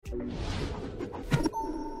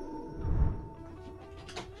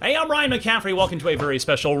Hey, I'm Ryan McCaffrey. Welcome to a very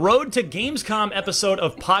special Road to Gamescom episode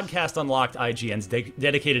of Podcast Unlocked, IGN's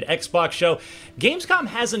dedicated Xbox show. Gamescom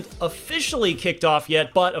hasn't officially kicked off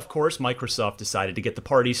yet, but of course, Microsoft decided to get the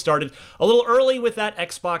party started a little early with that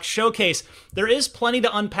Xbox showcase. There is plenty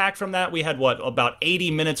to unpack from that. We had, about 80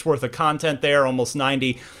 minutes worth of content there, almost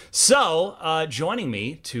 90. So, joining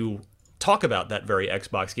me to talk about that very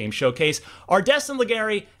Xbox game showcase are Destin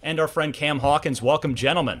Legary and our friend Cam Hawkins. Welcome,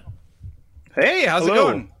 gentlemen. Hey, how's it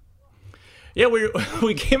going? Yeah,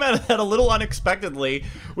 we came out of that a little unexpectedly.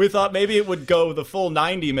 We thought maybe it would go the full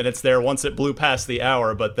 90 minutes there once it blew past the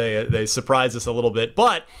hour, but they surprised us a little bit.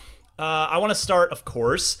 But I want to start, of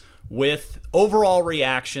course, with overall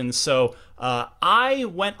reactions. So I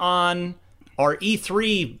went on our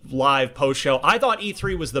E3 live post-show. I thought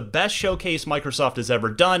E3 was the best showcase Microsoft has ever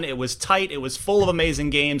done. It was tight. It was full of amazing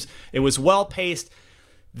games. It was well-paced.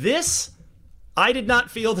 This I did not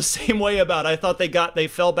feel the same way about. I thought they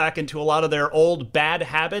fell back into a lot of their old bad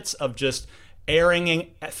habits of just airing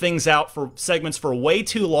things out for segments for way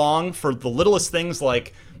too long for the littlest things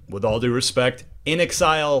like, with all due respect,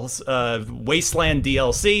 inXile's Wasteland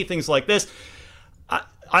DLC, things like this.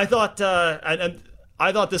 I thought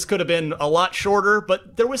this could have been a lot shorter,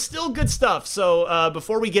 but there was still good stuff. So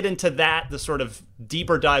before we get into that, the sort of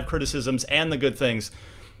deeper dive criticisms and the good things,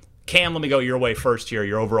 Cam, let me go your way first here,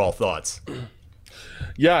 your overall thoughts.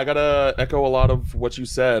 Yeah, I gotta echo a lot of what you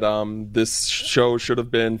said. This show should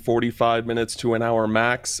have been 45 minutes to an hour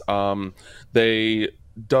max. They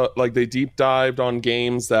deep dived on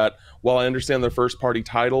games that, while I understand their first party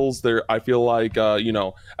titles, I feel like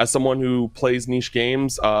as someone who plays niche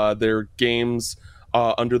games, they're games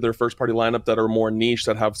under their first party lineup that are more niche,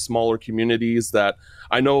 that have smaller communities, that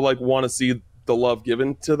I know want to see the love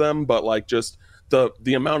given to them, but just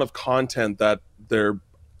the amount of content that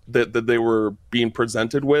they were being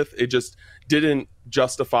presented with, it just didn't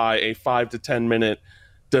justify a 5 to 10 minute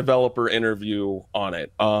developer interview on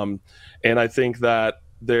it. And I think that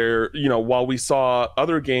while we saw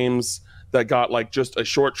other games that got just a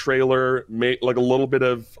short trailer, a little bit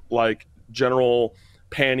of general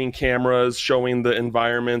panning cameras showing the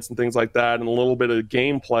environments and things like that, and a little bit of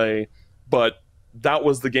gameplay, but that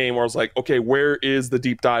was the game where I was like, okay, where is the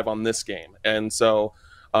deep dive on this game? And so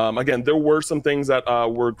again, there were some things that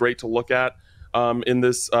were great to look at in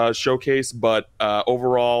this showcase, but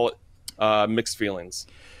overall, mixed feelings.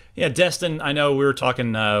 Yeah, Destin, I know we were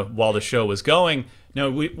talking while the show was going.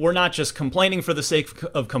 We're not just complaining for the sake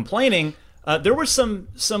of complaining. There were some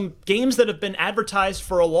games that have been advertised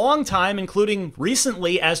for a long time, including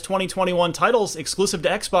recently as 2021 titles exclusive to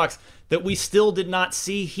Xbox, that we still did not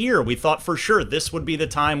see here. We thought for sure this would be the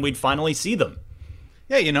time we'd finally see them.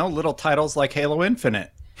 Yeah, little titles like Halo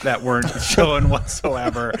Infinite that weren't shown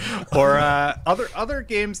whatsoever, or other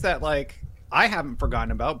games that I haven't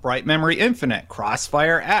forgotten about: Bright Memory Infinite,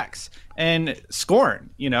 Crossfire X, and Scorn.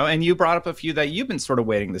 And you brought up a few that you've been sort of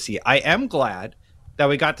waiting to see. I am glad that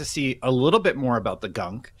we got to see a little bit more about the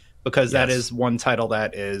Gunk, because that is one title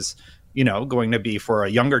that is going to be for a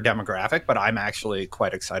younger demographic, but I'm actually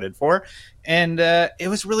quite excited for. And it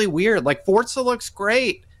was really weird. Forza looks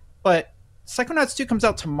great, but Psychonauts 2 comes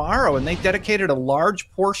out tomorrow, and they dedicated a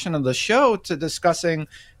large portion of the show to discussing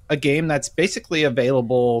a game that's basically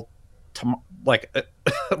available right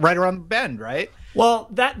around the bend, right? Well,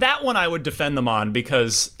 that one I would defend them on,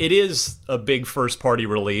 because it is a big first-party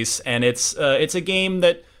release, and it's a game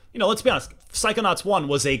that, let's be honest, Psychonauts 1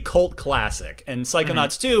 was a cult classic, and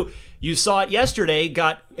Psychonauts 2, you saw it yesterday,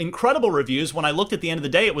 got incredible reviews. When I looked at the end of the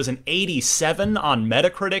day, it was an 87 on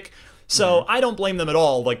Metacritic. So I don't blame them at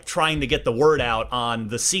all, trying to get the word out on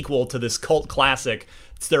the sequel to this cult classic.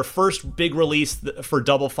 It's their first big release for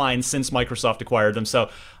Double Fine since Microsoft acquired them. So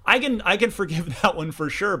I can forgive that one for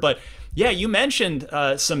sure. But yeah, you mentioned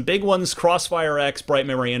some big ones: Crossfire X, Bright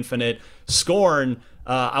Memory Infinite, Scorn.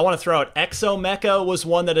 I want to throw out Exomecha was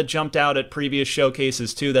one that had jumped out at previous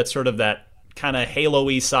showcases too. That's sort of that kind of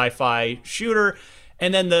Halo-y sci-fi shooter.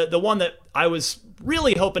 And then the one that I was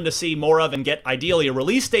really hoping to see more of and get ideally a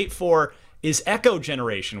release date for is Echo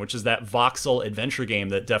Generation, which is that voxel adventure game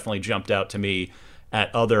that definitely jumped out to me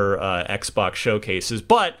at other Xbox showcases.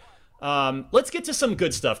 But let's get to some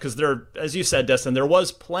good stuff, because there, as you said, Destin, there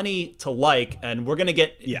was plenty to like, and we're going to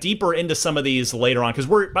get deeper into some of these later on, because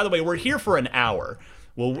by the way, we're here for an hour.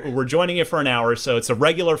 We're joining you for an hour, so it's a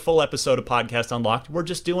regular full episode of Podcast Unlocked. We're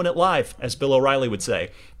just doing it live, as Bill O'Reilly would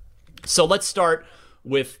say. So let's start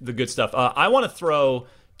with the good stuff. I want to throw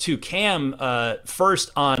to Cam first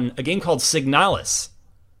on a game called Signalis.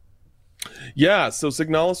 Yeah, so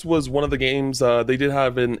Signalis was one of the games. They did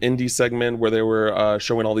have an indie segment where they were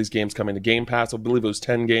showing all these games coming to Game Pass. I believe it was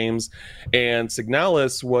 10 games. And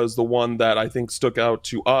Signalis was the one that I think stuck out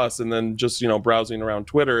to us. And then just, browsing around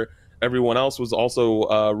Twitter, everyone else was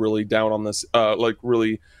also really down on this,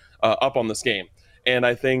 really up on this game. And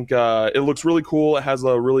I think it looks really cool. It has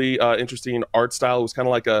a really interesting art style. It was kind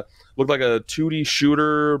of looked like a 2D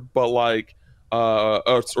shooter, but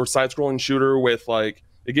or side-scrolling shooter with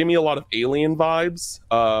it gave me a lot of Alien vibes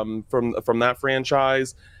from that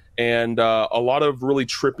franchise, and a lot of really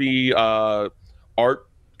trippy art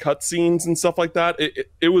cutscenes and stuff like that.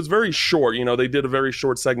 It was very short. They did a very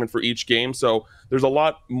short segment for each game, so there's a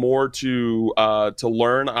lot more to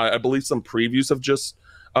learn. I believe some previews have just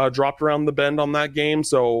dropped around the bend on that game,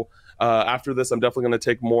 so after this I'm definitely going to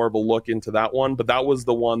take more of a look into that one. But that was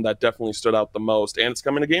the one that definitely stood out the most, and it's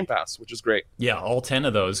coming to Game Pass, which is great. Yeah, all 10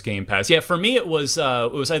 of those Game Pass. Yeah, for me it was I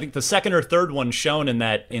think the second or third one shown in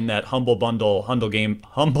that humble game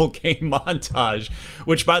montage,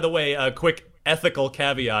 which, by the way, a quick ethical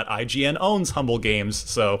caveat, IGN owns Humble Games,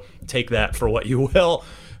 so take that for what you will.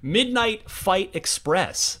 Midnight Fight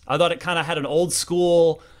Express. I thought it kind of had an old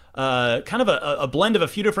school kind of a blend of a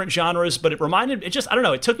few different genres, but I don't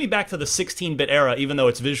know, it took me back to the 16-bit era, even though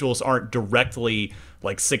its visuals aren't directly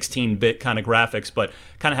like 16-bit kind of graphics, but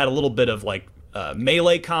kind of had a little bit of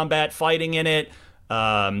melee combat fighting in it,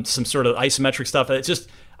 some sort of isometric stuff. It's just,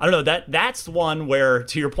 I don't know, that's the one where,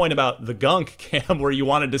 to your point about the gunk, Cam, where you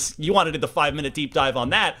wanted to the 5-minute deep dive on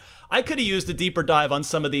that. I could have used a deeper dive on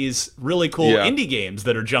some of these really cool indie games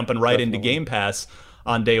that are jumping right into Game Pass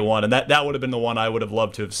on day one, and that would have been the one I would have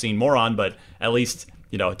loved to have seen more on. But at least,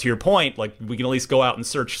 to your point, we can at least go out and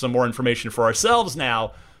search some more information for ourselves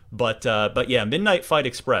now. But yeah, Midnight Fight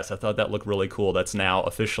Express, I thought that looked really cool. That's now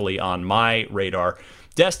officially on my radar.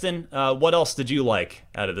 Destin, what else did you like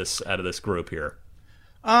out of this group here?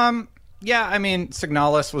 Yeah, I mean,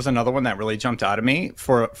 Signalis was another one that really jumped out at me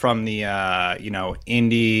from the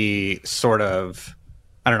indie sort of,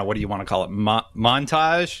 I don't know, what do you want to call it,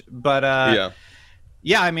 montage, but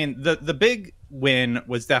yeah, I mean, the big win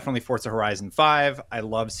was definitely Forza Horizon 5. I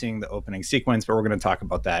love seeing the opening sequence, but we're going to talk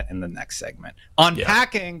about that in the next segment.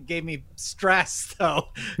 Unpacking gave me stress, though.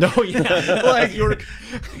 No, yeah.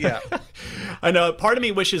 Yeah. I know. Part of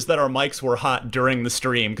me wishes that our mics were hot during the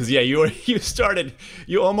stream, because you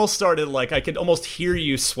almost started, I could almost hear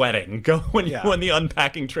you sweating when the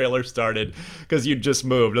unpacking trailer started, because you just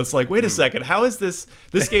moved. It's like, wait a second, how is this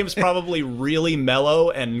game's probably really mellow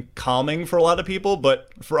and calming for a lot of people, but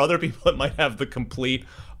for other people it might have the complete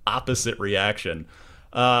opposite reaction.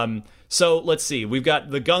 So let's see. We've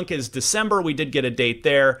got the gunk is December. We did get a date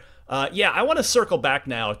there. I want to circle back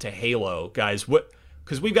now to Halo, guys.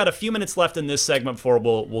 Because we've got a few minutes left in this segment before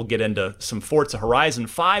we'll get into some Forza Horizon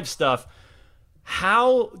 5 stuff.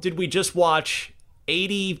 How did we just watch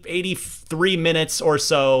 83 minutes or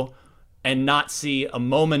so and not see a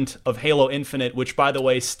moment of Halo Infinite, which, by the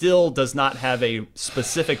way, still does not have a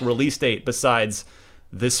specific release date besides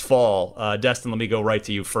this fall? Destin, let me go right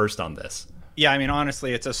to you first on this. Yeah, I mean,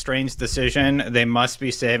 honestly, it's a strange decision. They must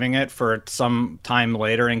be saving it for some time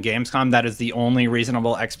later in Gamescom. That is the only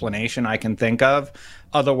reasonable explanation I can think of.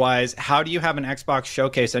 Otherwise, how do you have an Xbox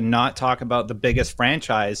showcase and not talk about the biggest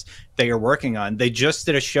franchise that you're working on? They just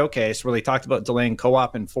did a showcase where they talked about delaying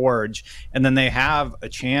co-op and Forge, and then they have a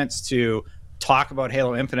chance to talk about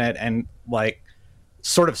Halo Infinite and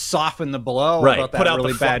sort of soften the blow about that put out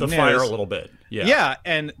really bad the news. fire a little bit. Yeah,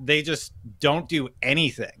 and they just don't do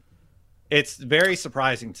anything. It's very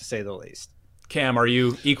surprising, to say the least. Cam, are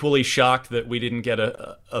you equally shocked that we didn't get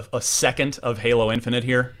a second of Halo Infinite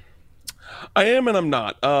here? I am and I'm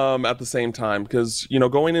not at the same time, because,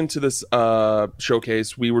 going into this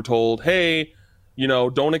showcase, we were told, hey,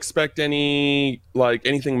 don't expect anything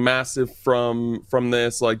massive from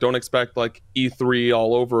this. Don't expect E3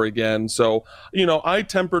 all over again. So, I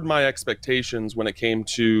tempered my expectations when it came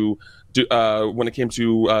to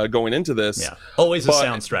going into this. Yeah, always a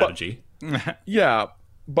sound strategy. Yeah,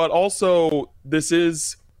 but also this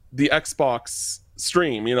is the Xbox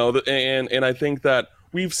stream, and I think that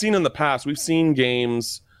we've seen in the past, we've seen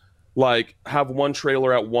games have one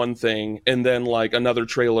trailer at one thing and then another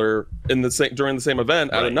trailer during the same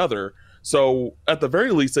event at another. So at the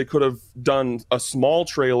very least, they could have done a small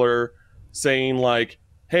trailer saying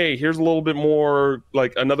hey, here's a little bit more,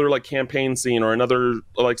 another campaign scene or another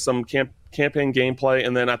some campaign gameplay,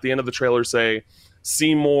 and then at the end of the trailer say,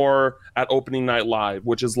 see more at opening night live,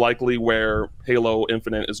 which is likely where Halo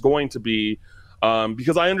Infinite is going to be,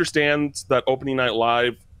 because I understand that opening night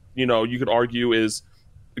live, you could argue is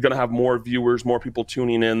going to have more viewers, more people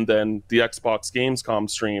tuning in than the Xbox Gamescom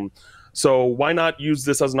stream. So why not use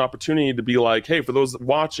this as an opportunity to be like, hey, for those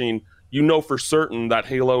watching, you know for certain that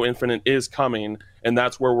Halo Infinite is coming, and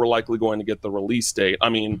that's where we're likely going to get the release date. I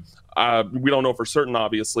mean, we don't know for certain,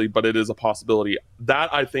 obviously, but it is a possibility.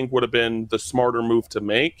 That, I think, would have been the smarter move to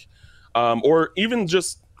make. Or even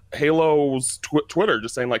just Halo's Twitter,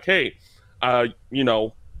 just saying like, hey,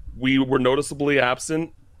 we were noticeably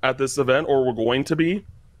absent at this event, or we're going to be,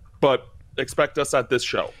 but expect us at this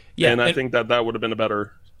show. Yeah, and I think that would have been a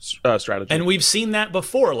better strategy. And we've seen that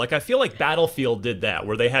before. Like, I feel like Battlefield did that,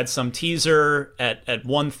 where they had some teaser at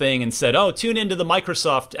one thing and said, oh, tune into the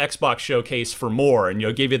Microsoft Xbox showcase for more, and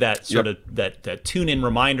give you that sort of that tune-in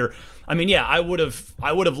reminder. I mean, yeah, I would have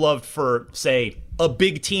loved for, say, a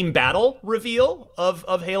big team battle reveal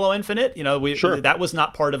of Halo Infinite. That was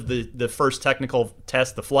not part of the first technical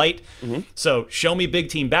test, the flight. Mm-hmm. So show me big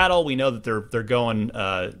team battle. We know that they're going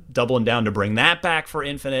doubling down to bring that back for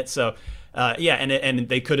Infinite. So and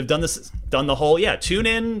they could have done the whole tune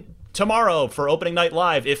in tomorrow for opening night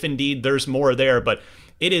live if indeed there's more there. But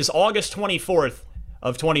it is August 24th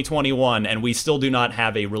of 2021, and we still do not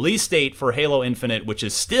have a release date for Halo Infinite, which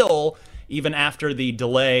is still, even after the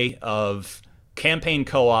delay of Campaign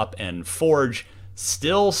Co-op and Forge,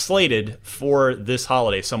 still slated for this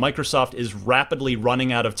holiday. So Microsoft is rapidly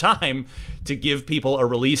running out of time to give people a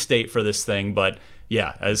release date for this thing. But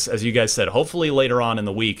yeah, as you guys said, hopefully later on in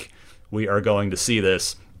the week we are going to see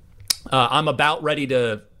this. I'm about ready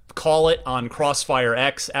to call it on Crossfire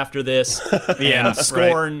X after this, and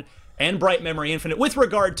Scorn, right, and Bright Memory Infinite with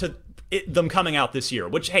regard to them coming out this year,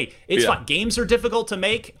 which, hey, it's fine. Games are difficult to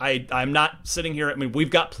make. I'm not sitting here. I mean, we've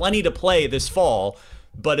got plenty to play this fall,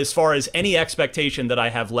 but as far as any expectation that I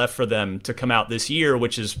have left for them to come out this year,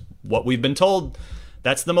 which is what we've been told,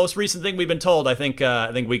 that's the most recent thing we've been told. I think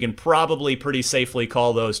we can probably pretty safely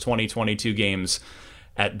call those 2022 games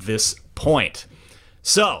at this point.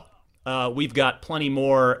 So we've got plenty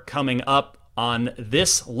more coming up on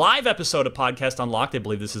this live episode of Podcast Unlocked. I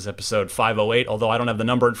believe this is episode 508, although I don't have the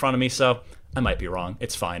number in front of me, so I might be wrong.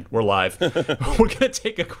 It's fine. We're live. We're going to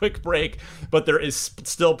take a quick break, but there is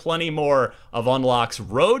still plenty more of Unlock's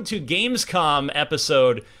Road to Gamescom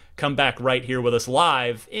episode. Come back right here with us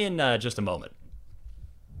live in just a moment.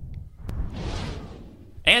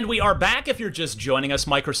 And we are back. If you're just joining us,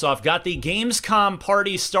 Microsoft got the Gamescom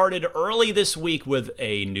party started early this week with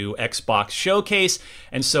a new Xbox showcase,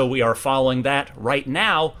 and so we are following that right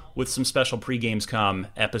now with some special pre-Gamescom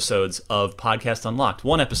episodes of Podcast Unlocked.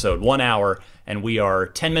 One episode, 1 hour, and we are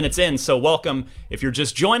 10 minutes in, so welcome. If you're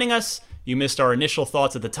just joining us, you missed our initial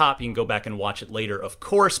thoughts at the top. You can go back and watch it later, of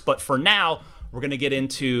course, but for now, we're going to get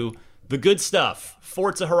into the good stuff.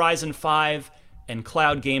 Forza Horizon 5 and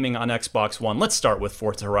cloud gaming on Xbox One. Let's start with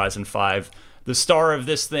Forza Horizon 5. The star of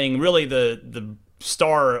this thing, really the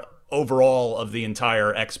star overall of the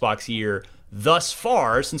entire Xbox year thus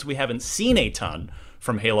far, since we haven't seen a ton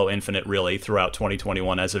from Halo Infinite really throughout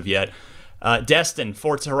 2021 as of yet. Destin,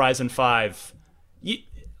 Forza Horizon 5.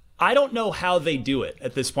 I don't know how they do it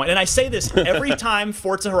at this point. And I say this every time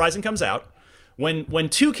Forza Horizon comes out. When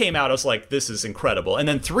 2 came out, I was like, this is incredible. And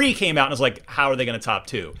then 3 came out, and I was like, how are they going to top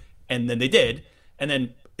 2? And then they did. And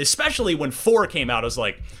then, especially when 4 came out, I was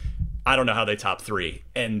like, I don't know how they top 3.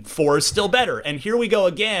 And 4 is still better. And here we go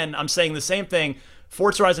again. I'm saying the same thing.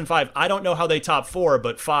 Forza Horizon 5, I don't know how they top 4,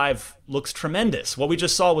 but 5 looks tremendous. What we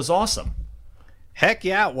just saw was awesome. Heck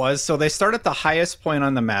yeah, it was. So they start at the highest point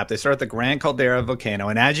on the map. They start at the Grand Caldera volcano.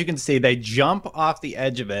 And as you can see, they jump off the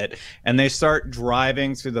edge of it and they start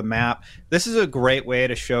driving through the map. This is a great way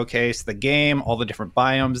to showcase the game, all the different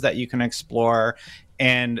biomes that you can explore,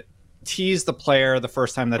 and tease the player the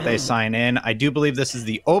first time that they sign in. I do believe this is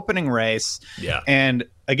the opening race. Yeah. And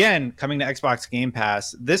again, coming to Xbox Game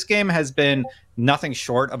Pass, this game has been nothing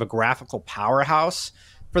short of a graphical powerhouse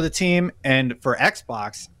for the team. And for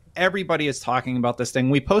Xbox, everybody is talking about this thing.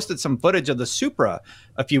 We posted some footage of the Supra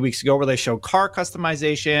a few weeks ago where they show car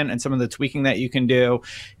customization and some of the tweaking that you can do.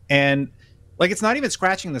 And like, it's not even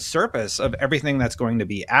scratching the surface of everything that's going to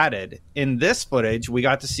be added. In this footage, we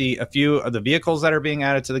got to see a few of the vehicles that are being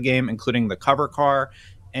added to the game, including the cover car.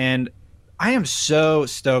 And I am so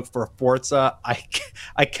stoked for Forza.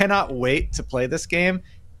 I cannot wait to play this game.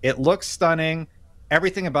 It looks stunning.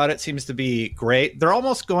 Everything about it seems to be great. They're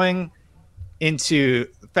almost going into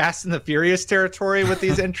Fast and the Furious territory with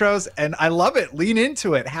these intros, and I love it. Lean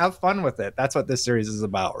into it. Have fun with it. That's what this series is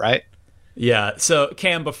about, right? Yeah. So,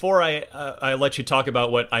 Cam, before I let you talk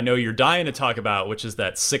about what I know you're dying to talk about, which is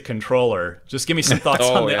that sick controller, just give me some thoughts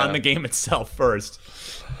on the game itself first.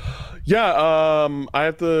 Yeah, I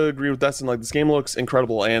have to agree with Destin. Like, this game looks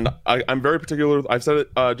incredible, and I'm very particular. I've said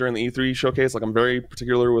it during the E3 showcase. Like, I'm very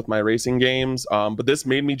particular with my racing games. But this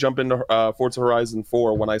made me jump into Forza Horizon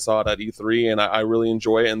 4 when I saw it at E3, and I really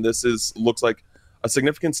enjoy it. And this looks like a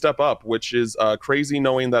significant step up, which is crazy,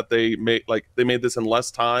 knowing that they made this in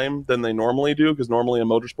less time than they normally do, because normally a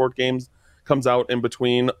motorsport games comes out in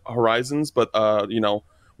between Horizons. But we know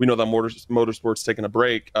that motorsport's taking a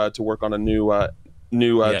break to work on a new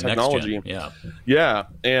technology. Yeah.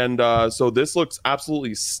 And so this looks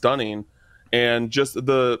absolutely stunning, and just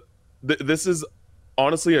this is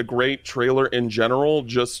honestly a great trailer in general,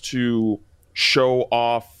 just to show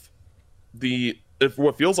off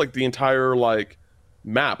what feels like the entire like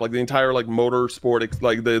map, like the entire like motorsport,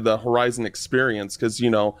 like the Horizon experience, because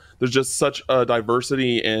there's just such a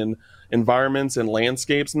diversity in environments and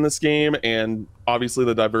landscapes in this game, and obviously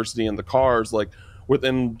the diversity in the cars, like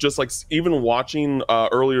within just like even watching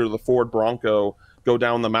earlier the Ford Bronco go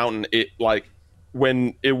down the mountain, it like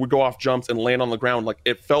when it would go off jumps and land on the ground, like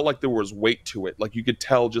it felt like there was weight to it. Like you could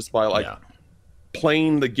tell just by like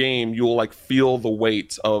playing the game, you'll like feel the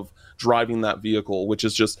weight of driving that vehicle, which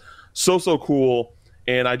is just so cool.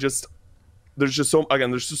 And there's just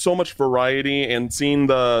so much variety, and seeing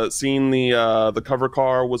the cover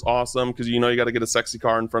car was awesome, because you got to get a sexy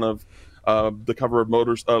car in front of the cover of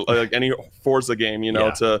motors, like any Forza game,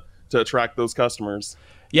 to attract those customers.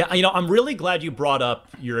 Yeah, I'm really glad you brought up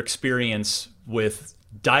your experience with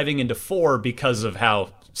diving into 4, because of how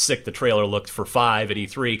sick the trailer looked for 5 at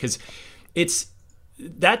E3, because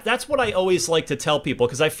that's what I always like to tell people,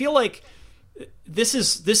 because I feel like this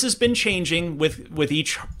has been changing with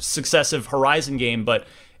each successive Horizon game, but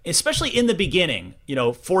especially in the beginning,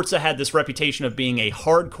 Forza had this reputation of being a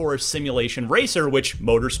hardcore simulation racer, which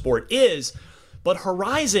motorsport is, but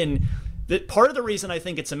Horizon, that part of the reason I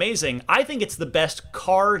think it's amazing, I think it's the best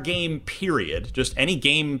car game, period, just any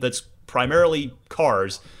game that's primarily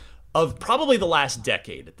cars, of probably the last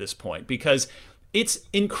decade at this point, because it's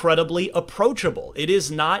incredibly approachable. It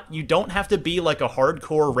is not, you don't have to be like a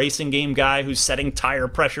hardcore racing game guy who's setting tire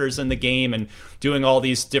pressures in the game and doing all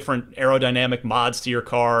these different aerodynamic mods to your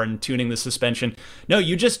car and tuning the suspension. No,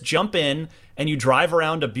 you just jump in and you drive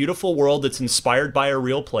around a beautiful world that's inspired by a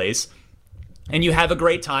real place, and you have a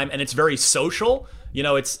great time, and it's very social.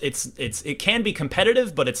 It can be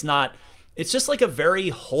competitive, but it's not. It's just like a very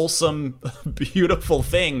wholesome, beautiful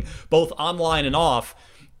thing, both online and off.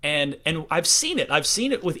 And I've seen it. I've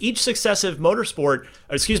seen it with each successive motorsport.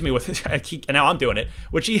 Excuse me. Now I'm doing it.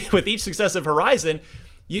 With each successive Horizon,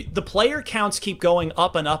 the player counts keep going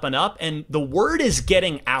up and up and up, and the word is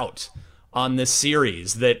getting out on this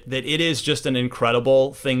series that it is just an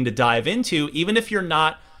incredible thing to dive into, even if you're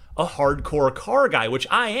not a hardcore car guy, which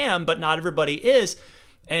I am, but not everybody is.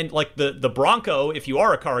 And like the Bronco, if you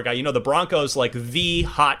are a car guy, the Bronco's like the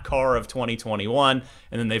hot car of 2021,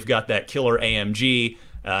 and then they've got that killer AMG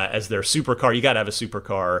as their supercar. You got to have a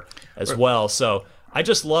supercar as well. So I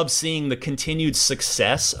just love seeing the continued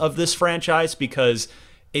success of this franchise, because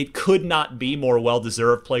it could not be more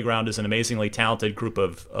well-deserved. Playground is an amazingly talented group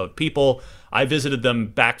of people. I visited them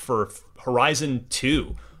back for Horizon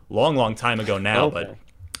 2, long time ago now. Okay. But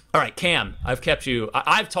all right, Cam, I've kept you.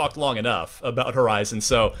 I've talked long enough about Horizon.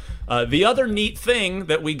 So the other neat thing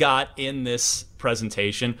that we got in this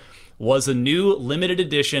presentation was a new limited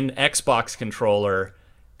edition Xbox controller.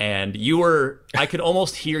 And I could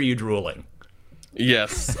almost hear you drooling.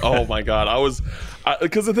 Yes. Oh my God.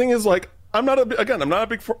 Because the thing is, like, I'm not a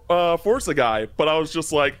big Forza guy, but I was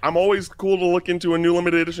just like, I'm always cool to look into a new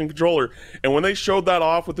limited edition controller. And when they showed that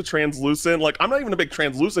off with the translucent, like, I'm not even a big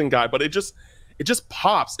translucent guy, but it just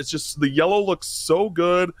pops. It's just, the yellow looks so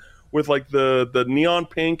good with like the neon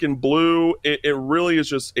pink and blue. It really is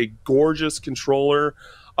just a gorgeous controller.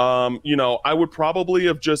 I would probably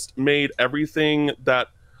have just made everything that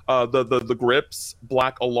the grips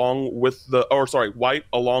black along with white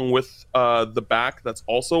along with the back that's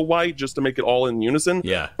also white, just to make it all in unison.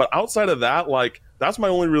 Yeah. But outside of that, like, that's my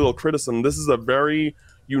only real criticism. This is a very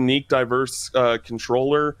unique, diverse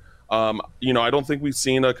controller. I don't think we've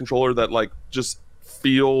seen a controller that like just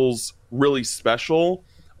feels really special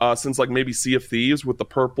since like maybe Sea of Thieves with the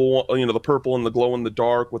purple, the purple and the glow in the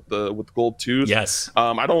dark with the gold tooth. Yes.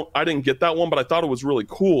 I didn't get that one, but I thought it was really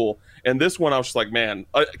cool. And this one, I was just like, man,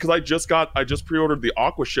 because I just pre-ordered the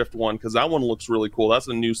Aqua Shift one, because that one looks really cool. That's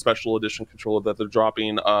a new special edition controller that they're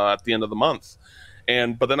dropping at the end of the month.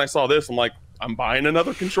 But then I saw this, I'm like, I'm buying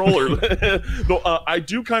another controller. Though I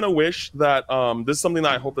do kind of wish that this is something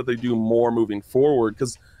that I hope that they do more moving forward,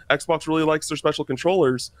 because Xbox really likes their special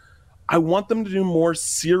controllers. I want them to do more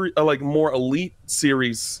more Elite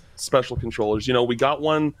series special controllers. We got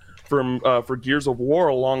one for Gears of War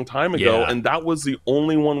a long time ago, Yeah. and that was the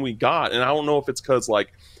only one we got. And I don't know if it's because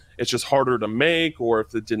like it's just harder to make, or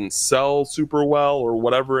if it didn't sell super well, or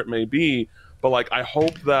whatever it may be. But like, I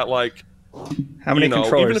hope that like, How many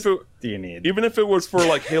controllers even if it, do you need? even if it was for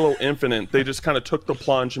like Halo Infinite, they just kind of took the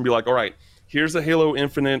plunge and be like, all right, here's a Halo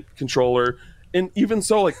Infinite controller. And even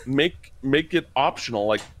so, like make it optional.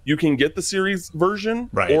 Like you can get the series version,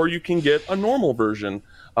 Right. or you can get a normal version,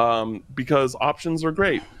 because options are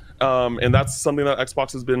great. And that's something that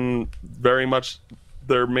Xbox has been very much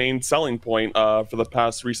their main selling point for the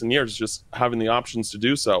past recent years, is just having the options to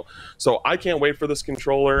do so. So I can't wait for this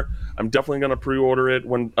controller. I'm definitely going to pre-order it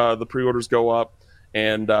when the pre-orders go up.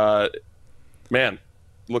 And man,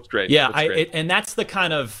 looks great. Yeah, Looks great. and that's the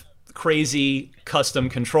kind of crazy custom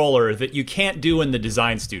controller that you can't do in the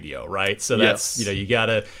design studio, right? So that's Yes. you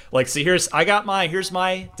gotta like see here's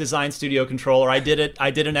my design studio controller. I did an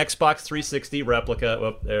Xbox 360 replica.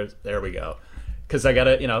 Well, there we go. Because I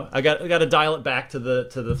gotta dial it back to the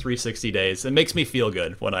 360 days. It makes me feel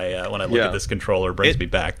good when I look Yeah. at this controller. It brings me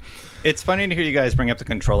back. It's funny to hear you guys bring up the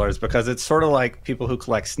controllers, because it's sort of like people who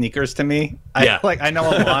collect sneakers to me. Yeah. I know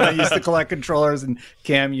Alana used to collect controllers, and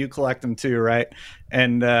Cam, you collect them too, right?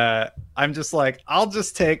 And I'm just like, I'll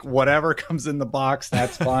just take whatever comes in the box.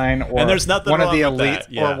 That's fine. Or And there's nothing one of wrong the with elites,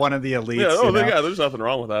 that, yeah. or one of the elites. yeah, you know? there's nothing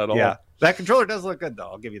wrong with that at all. Yeah, that controller does look good, though.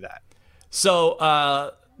 I'll give you that.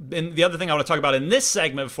 So, and the other thing I want to talk about in this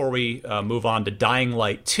segment before we move on to Dying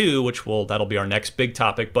Light 2, that'll be our next big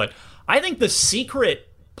topic. But I think the secret,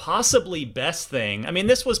 possibly best thing, I mean,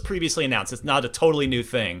 this was previously announced. It's not a totally new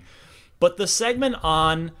thing. But the segment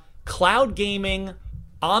on cloud gaming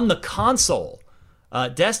on the console.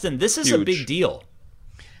 Destin, this is a Huge. big deal.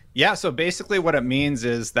 Yeah, so basically what it means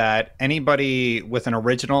is that anybody with an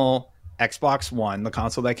original Xbox One, the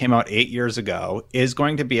console that came out 8 years ago, is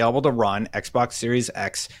going to be able to run Xbox Series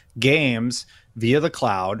X games via the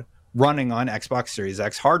cloud running on Xbox Series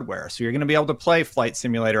X hardware. So you're going to be able to play Flight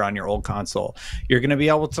Simulator on your old console. You're going to be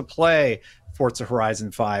able to play Forza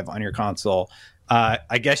Horizon 5 on your console.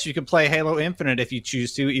 I guess you could play Halo Infinite if you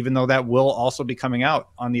choose to, even though that will also be coming out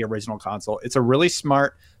on the original console. It's a really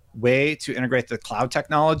smart way to integrate the cloud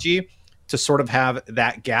technology to sort of have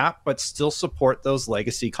that gap, but still support those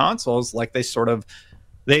legacy consoles like they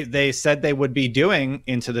said they would be doing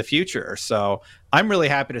into the future. So I'm really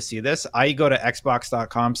happy to see this. I go to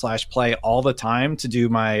xbox.com/play all the time to do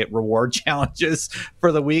my reward challenges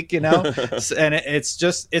for the week, and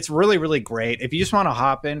it's really, really great. If you just want to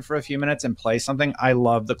hop in for a few minutes and play something, I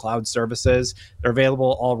love the cloud services. They're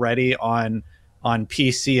available already on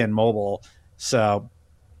PC and mobile. So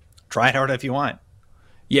try it out if you want.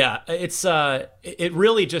 Yeah, it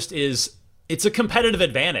really just is. It's a competitive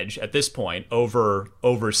advantage at this point over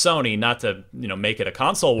Sony. Not to make it a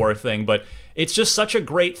console war thing, but it's just such a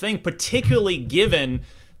great thing, particularly given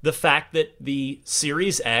the fact that the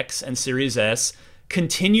Series X and Series S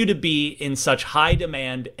continue to be in such high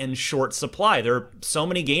demand and short supply. There are so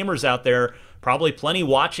many gamers out there, probably plenty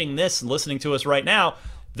watching this and listening to us right now,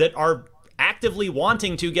 that are actively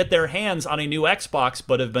wanting to get their hands on a new Xbox,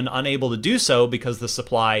 but have been unable to do so because the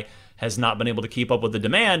supply has not been able to keep up with the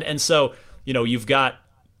demand. And so, you've got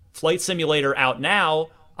Flight Simulator out now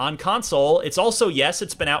on console. It's also, yes,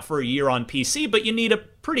 it's been out for a year on PC, but you need a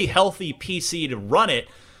pretty healthy PC to run it.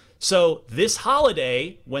 So this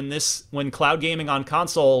holiday, when cloud gaming on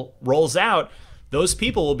console rolls out, those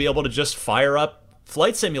people will be able to just fire up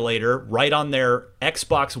Flight Simulator right on their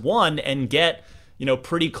Xbox One and get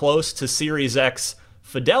pretty close to Series X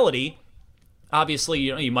fidelity. Obviously,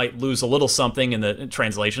 you might lose a little something in the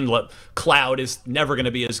translation. Cloud is never going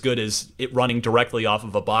to be as good as it running directly off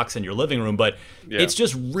of a box in your living room, but It's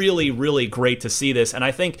just really, really great to see this. And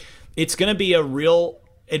I think it's going to be a real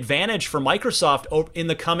advantage for Microsoft in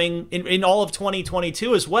the coming, in all of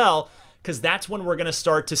 2022 as well, because that's when we're going to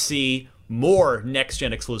start to see more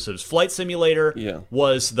next-gen exclusives. Flight Simulator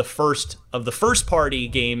was the first of the first-party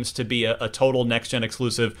games to be a total next-gen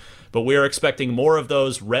exclusive, but we're expecting more of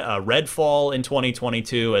those. Redfall in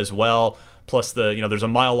 2022 as well. Plus, there's a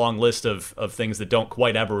mile-long list of things that don't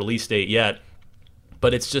quite have a release date yet.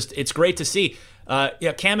 But it's great to see.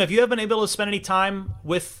 Cam, have you been able to spend any time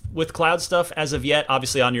with cloud stuff as of yet?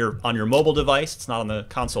 Obviously, on your mobile device, it's not on the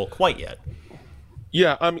console quite yet.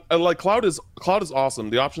 Yeah, like cloud is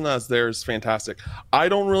awesome. The option that's there is fantastic. I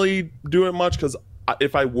don't really do it much because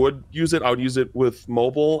if I would use it, I would use it with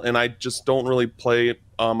mobile, and I just don't really play it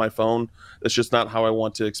on my phone. That's just not how I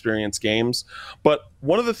want to experience games. But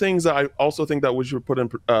one of the things that I also think that we should put in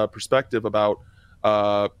perspective about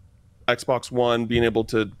Xbox One being able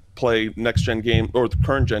to play next gen game or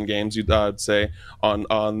current gen games, you'd say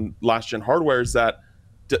on last gen hardware, is that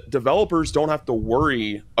developers don't have to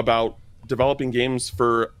worry about developing games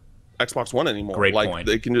for Xbox One anymore. Great like point.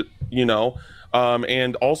 they can,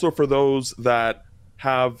 and also for those that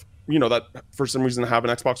have, that for some reason have an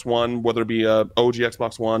Xbox One, whether it be a OG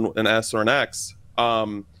Xbox One, an S or an X,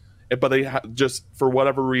 but they just for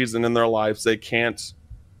whatever reason in their lives they can't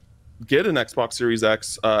get an Xbox Series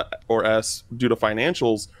X or S due to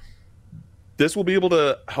financials. This will be able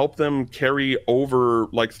to help them carry over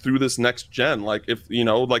like through this next gen. Like if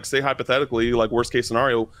like say hypothetically, like worst case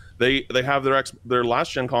scenario, they have their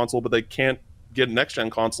last gen console, but they can't get a next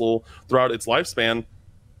gen console throughout its lifespan.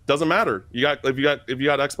 Doesn't matter. If you got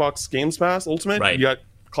Xbox Games Pass Ultimate, right. You got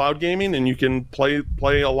cloud gaming, and you can play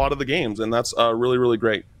a lot of the games, and that's really, really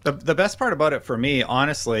great. The best part about it for me,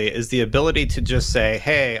 honestly, is the ability to just say,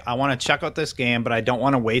 hey, I want to check out this game, but I don't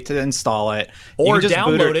want to wait to install it. Or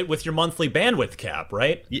download it with your monthly bandwidth cap,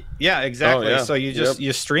 right? Yeah, exactly. Oh, yeah. So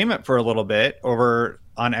you stream it for a little bit over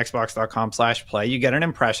on xbox.com/play. You get an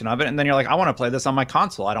impression of it, and then you're like, I want to play this on my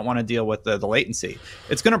console. I don't want to deal with the latency.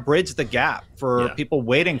 It's going to bridge the gap for people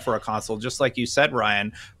waiting for a console, just like you said,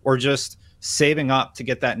 Ryan, or just saving up to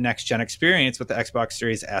get that next gen experience with the Xbox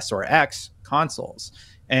Series S or X consoles.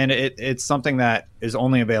 And it's something that is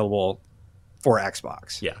only available for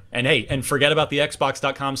Xbox. Yeah. And hey, and forget about the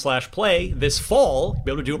xbox.com/play this fall.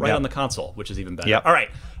 Be able to do it right on the console, which is even better. Yep. All right.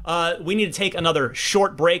 We need to take another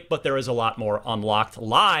short break, but there is a lot more Unlocked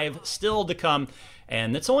Live still to come.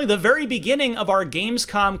 And it's only the very beginning of our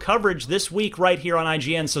Gamescom coverage this week right here on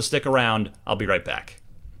IGN, so stick around. I'll be right back.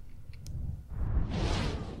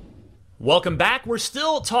 Welcome back. We're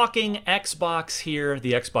still talking Xbox here,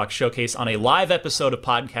 the Xbox Showcase, on a live episode of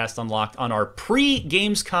Podcast Unlocked on our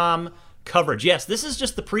pre-Gamescom coverage. Yes, this is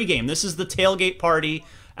just the pregame. This is the tailgate party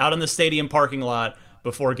out in the stadium parking lot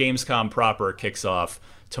before Gamescom proper kicks off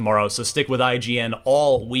tomorrow. So stick with IGN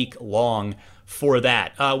all week long for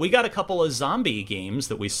that. We got a couple of zombie games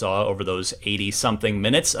that we saw over those 80-something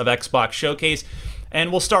minutes of Xbox Showcase.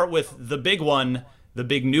 And we'll start with the big one, the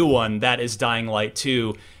big new one, that is Dying Light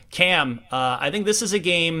 2. Cam, I think this is a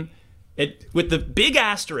game with the big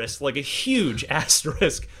asterisk, like a huge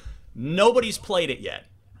asterisk. Nobody's played it yet.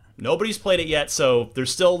 So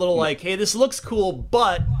there's still a little like, hey, this looks cool,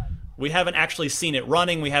 but we haven't actually seen it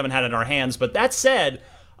running. We haven't had it in our hands. But that said,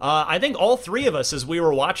 I think all three of us, as we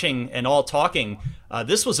were watching and all talking,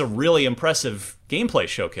 this was a really impressive gameplay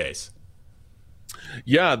showcase.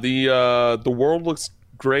 Yeah, the world looks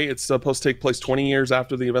great. It's supposed to take place 20 years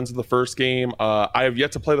after the events of the first game. I have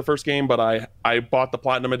yet to play the first game, but I bought the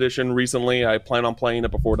Platinum Edition recently. I plan on playing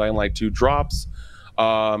it before Dying Light 2 drops.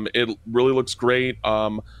 It really looks great.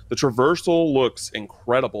 The traversal looks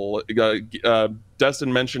incredible.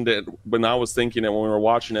 Destin mentioned it when I was thinking it when we were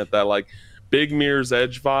watching it, that like big Mirror's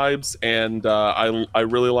Edge vibes, and I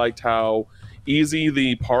really liked how easy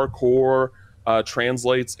the parkour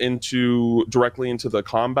translates directly into the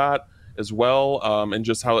combat as well, and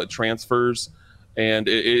just how it transfers. And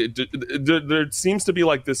there seems to be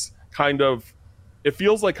like this kind of, it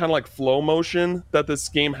feels like kind of like flow motion that this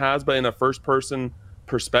game has, but in a first person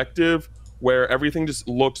perspective, where everything just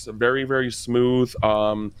looks very, very smooth.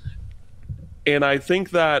 And I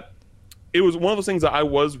think that it was one of those things that I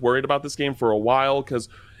was worried about this game for a while, because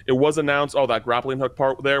it was announced, that grappling hook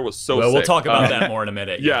part there was so sick. We'll talk about that more in a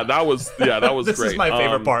minute. Yeah, that was this great. Is my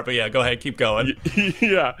favorite part, but yeah, go ahead, keep going.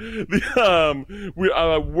 Yeah. We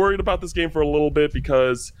worried about this game for a little bit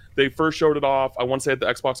because they first showed it off, I want to say at the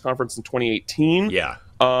Xbox conference in 2018. Yeah.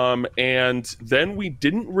 And then we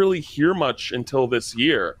didn't really hear much until this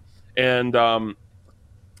year. And there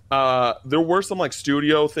were some like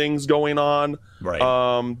studio things going on,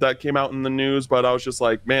 right, that came out in the news, but I was just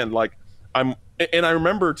like, man, like and I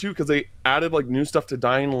remember too, because they added like new stuff to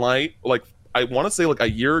Dying Light, like I want to say like a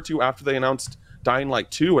year or two after they announced Dying Light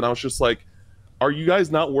 2, and I was just like, are you guys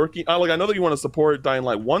not working? I know that you want to support Dying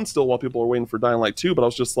Light 1 still while people are waiting for Dying Light 2, but I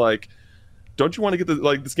was just like, don't you want to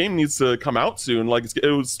get this game needs to come out soon? Like it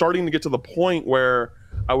was starting to get to the point where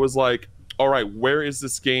I was like, all right, where is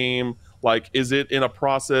this game? Like, is it in a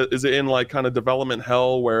process? Is it in like kind of development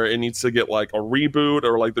hell where it needs to get like a reboot,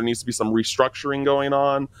 or like there needs to be some restructuring going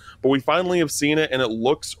on? But we finally have seen it, and it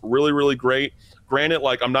looks really, really great. Granted,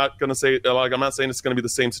 like I'm not saying it's going to be the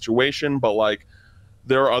same situation, but like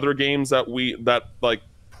there are other games that like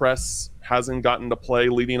press hasn't gotten to play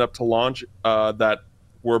leading up to launch that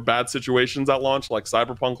were bad situations at launch, like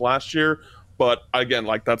Cyberpunk last year. But again,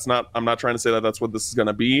 like I'm not trying to say that that's what this is going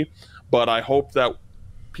to be, but I hope that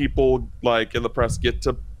people like in the press get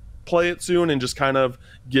to play it soon and just kind of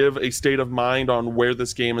give a state of mind on where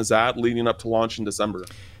this game is at leading up to launch in December.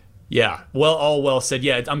 Yeah, well, all well said.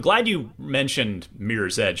 Yeah, I'm glad you mentioned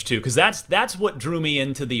Mirror's Edge too, because that's what drew me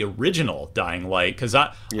into the original Dying Light. Because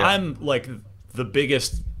I'm like the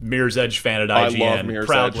biggest Mirror's Edge fan at IGN. I love Mirror's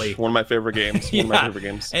proudly. Edge. One of my favorite games. One of my favorite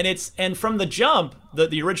games. And from the jump,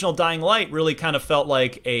 the original Dying Light really kind of felt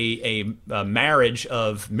like a marriage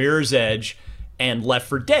of Mirror's Edge and Left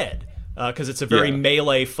 4 Dead, because it's a very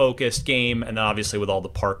melee focused game, and obviously with all the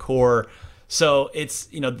parkour. So it's,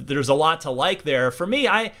 there's a lot to like there. For me,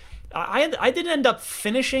 I didn't end up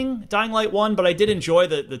finishing Dying Light 1, but I did enjoy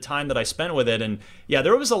the time that I spent with it. And yeah,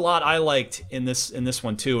 there was a lot I liked in this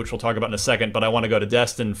one too, which we'll talk about in a second. But I want to go to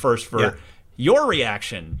Destin first for your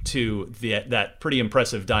reaction to that pretty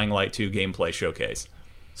impressive Dying Light 2 gameplay showcase.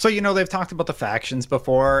 So, they've talked about the factions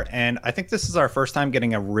before, and I think this is our first time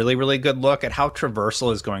getting a really, really good look at how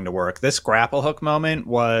traversal is going to work. This grapple hook moment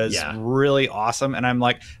was really awesome, and I'm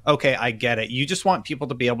like, okay, I get it. You just want people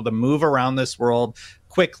to be able to move around this world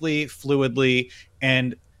quickly, fluidly,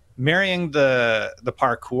 and marrying the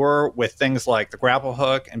parkour with things like the grapple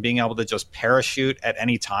hook and being able to just parachute at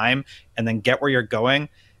any time and then get where you're going.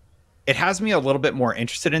 It has me a little bit more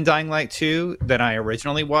interested in Dying Light 2 than I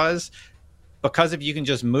originally was, because if you can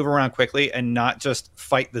just move around quickly and not just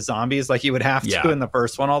fight the zombies like you would have to in the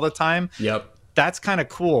first one all the time. Yep. That's kind of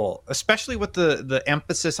cool, especially with the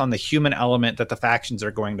emphasis on the human element that the factions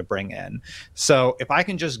are going to bring in. So if I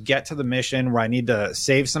can just get to the mission where I need to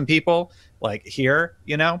save some people, like here,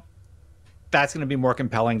 that's going to be more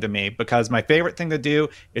compelling to me, because my favorite thing to do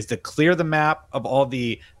is to clear the map of all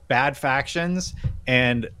the bad factions,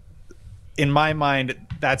 and in my mind,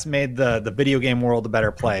 that's made the video game world a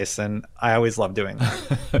better place, and I always love doing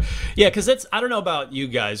that. Yeah, because I don't know about you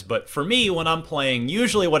guys, but for me, when I'm playing,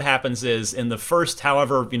 usually what happens is in the first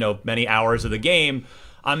however many hours of the game,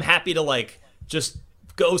 I'm happy to just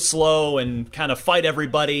go slow and kind of fight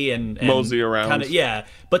everybody and mosey around.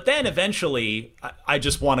 But then eventually I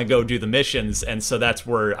just want to go do the missions, and so that's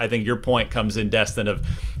where I think your point comes in, Destin, of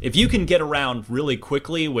if you can get around really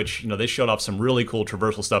quickly, which they showed off some really cool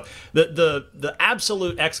traversal stuff. The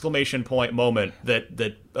absolute exclamation point moment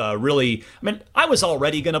that really, I was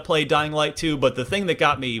already going to play Dying Light 2, but the thing that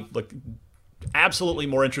got me absolutely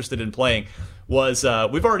more interested in playing was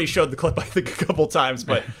we've already showed the clip I think a couple times,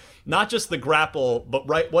 but not just the grapple, but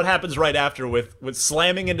what happens right after with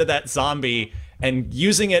slamming into that zombie and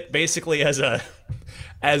using it basically as a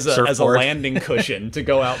landing cushion to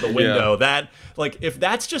go out the window. That if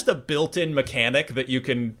that's just a built-in mechanic that you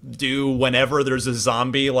can do whenever there's a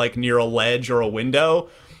zombie near a ledge or a window,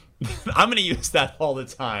 I'm going to use that all the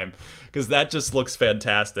time, because that just looks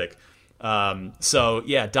fantastic. So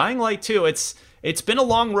yeah, Dying Light 2, it's been a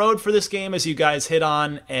long road for this game, as you guys hit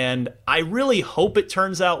on, and I really hope it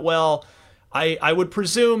turns out well. I would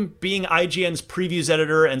presume, being IGN's previews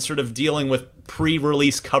editor and sort of dealing with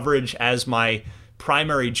pre-release coverage as my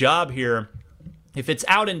primary job here, if it's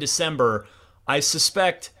out in December, I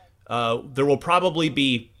suspect there will probably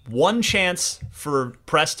be one chance for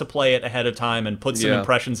press to play it ahead of time and put some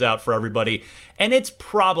impressions out for everybody, and it's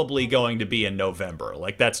probably going to be in November.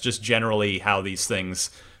 That's just generally how these things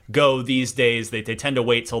go these days. They tend to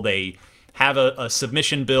wait till they have a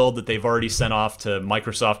submission build that they've already sent off to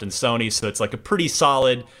Microsoft and Sony, so it's a pretty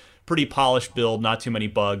solid, pretty polished build, not too many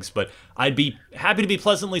bugs. But I'd be happy to be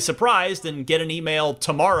pleasantly surprised and get an email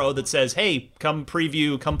tomorrow that says, hey, come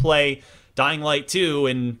preview, come play Dying Light 2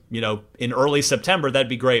 in early September. That'd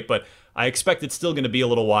be great, but I expect it's still going to be a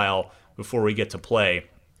little while before we get to play.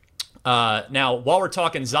 Now, while we're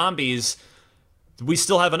talking zombies, we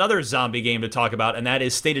still have another zombie game to talk about, and that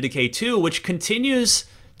is State of Decay 2, which continues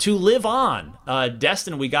to live on.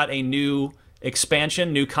 Destin, we got a new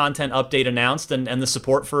expansion, new content update announced, and the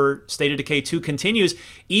support for State of Decay 2 continues,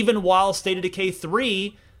 even while State of Decay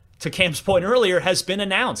 3, to Cam's point earlier, has been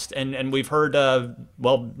announced, and we've heard,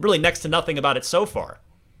 really next to nothing about it so far.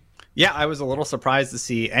 Yeah, I was a little surprised to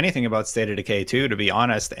see anything about State of Decay 2, to be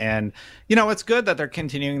honest, and, it's good that they're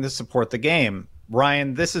continuing to support the game.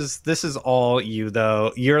 Ryan, this is all you,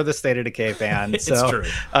 though. You're the State of Decay fan, it's so true.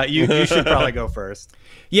 You should probably go first.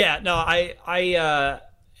 Yeah, no, I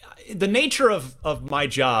the nature of my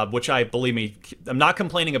job, which believe me, I'm not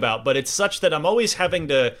complaining about, but it's such that I'm always having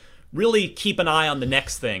to really keep an eye on the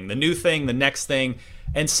next thing, the new thing, the next thing,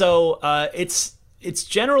 and so it's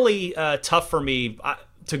generally tough for me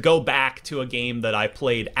to go back to a game that I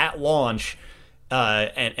played at launch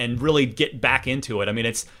and really get back into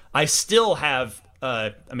it. I still have,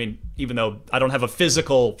 even though I don't have a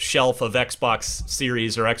physical shelf of Xbox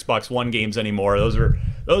Series or Xbox One games anymore,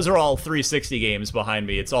 those are all 360 games behind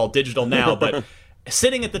me. It's all digital now, but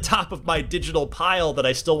sitting at the top of my digital pile that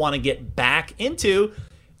I still want to get back into,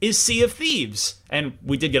 is Sea of Thieves. And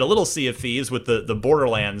we did get a little Sea of Thieves with the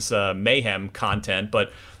Borderlands Mayhem content,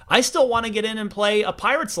 but I still want to get in and play A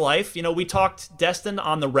Pirate's Life. You know, we talked, Destin,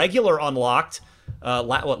 on the regular Unlocked,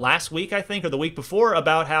 last week, I think, or the week before,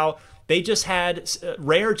 about how they just had,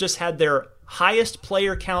 Rare just had their highest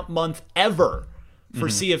player count month ever for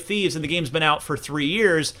Sea of Thieves, and the game's been out for 3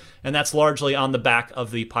 years, and that's largely on the back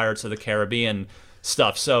of the Pirates of the Caribbean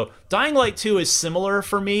stuff. So Dying Light 2 is similar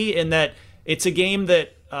for me in that it's a game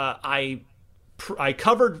that I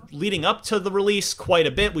covered leading up to the release quite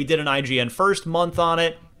a bit. We did an IGN first month on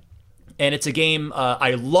it, and it's a game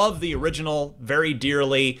I love the original very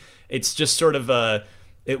dearly. It's just sort of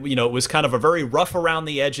it was kind of a very rough around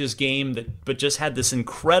the edges game but just had this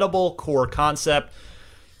incredible core concept.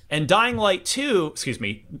 And Dying Light 2,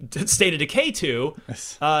 State of Decay 2,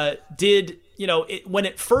 did, when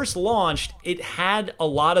it first launched, it had a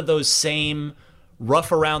lot of those same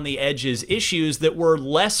rough around the edges issues that were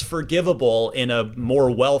less forgivable in a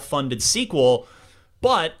more well-funded sequel.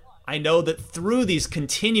 But I know that through these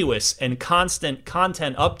continuous and constant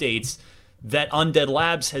content updates that Undead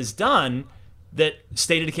Labs has done, that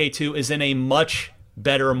State of Decay 2 is in a much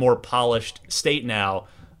better, more polished state now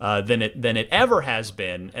than it ever has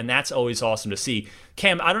been, and that's always awesome to see.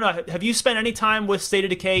 Cam, I don't know, have you spent any time with State of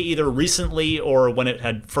Decay either recently or when it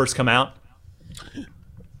had first come out?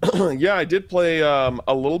 Yeah, I did play a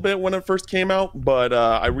little bit when it first came out, but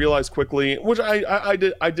I realized quickly, which I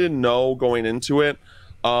didn't know going into it.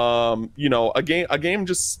 A game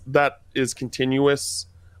just that is continuous,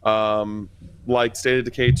 like State of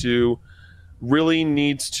Decay 2, really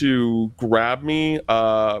needs to grab me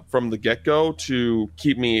from the get-go to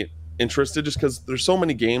keep me interested, just because there's so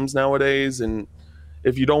many games nowadays, and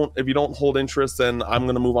if you don't hold interest, then I'm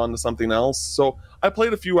going to move on to something else. So I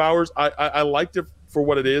played a few hours. I liked it for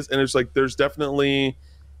what it is, and it's like there's definitely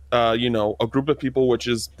a group of people, which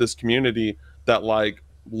is this community, that like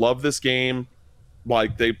love this game,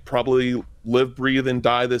 like they probably live, breathe, and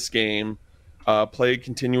die this game, play it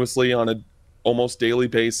continuously on a almost daily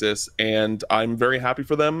basis, and I'm very happy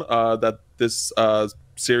for them that this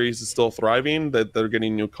series is still thriving, that they're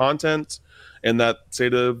getting new content, and that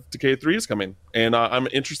State of Decay 3 is coming. And I'm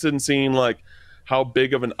interested in seeing like how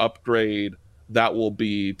big of an upgrade that will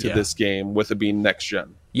be to this game, with it being next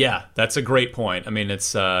gen. Yeah, that's a great point. I mean,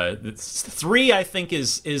 it's 3, I think,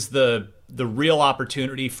 is the real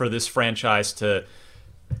opportunity for this franchise to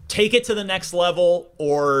take it to the next level,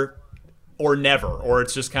 or never, or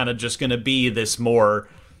it's just kind of going to be this more,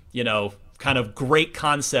 kind of great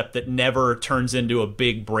concept that never turns into a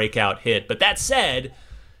big breakout hit. But that said,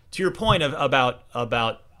 to your point about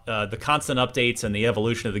the constant updates and the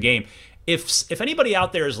evolution of the game, if anybody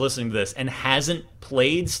out there is listening to this and hasn't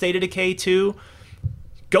played State of Decay 2,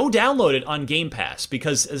 go download it on Game Pass,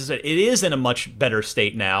 because, as I said, it is in a much better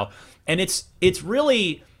state now, and it's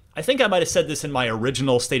really, I think I might have said this in my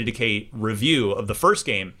original State of Decay review of the first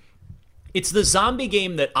game, it's the zombie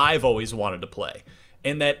game that I've always wanted to play,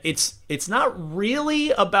 and that it's not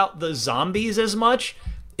really about the zombies as much.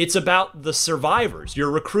 It's about the survivors. You're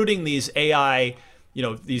recruiting these AI,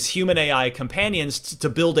 these human AI companions to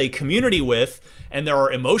build a community with, and there are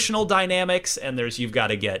emotional dynamics, and you've got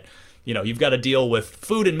to deal with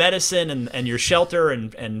food and medicine and your shelter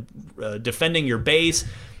and defending your base,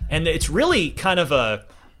 and it's really kind of a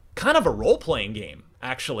role-playing game.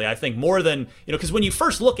 Actually, I think more than, because when you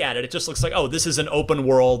first look at it, it just looks like, oh, this is an open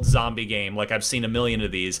world zombie game. Like, I've seen a million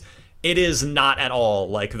of these. It is not at all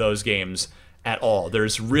like those games at all.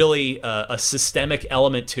 There's really a systemic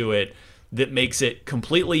element to it that makes it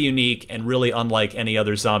completely unique and really unlike any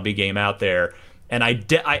other zombie game out there. And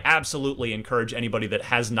I absolutely encourage anybody that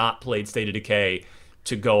has not played State of Decay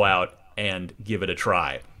to go out and give it a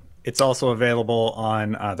try. It's also available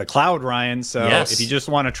on the cloud, Ryan. So if you just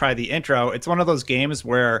want to try the intro, it's one of those games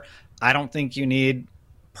where I don't think you need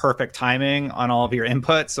perfect timing on all of your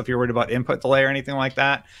inputs. So if you're worried about input delay or anything like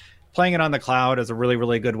that, playing it on the cloud is a really,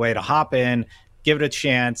 really good way to hop in, give it a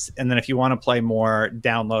chance, and then if you want to play more,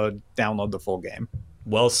 download the full game.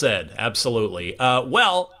 Well said. Absolutely.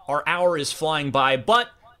 Well, our hour is flying by, but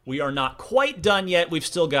we are not quite done yet. We've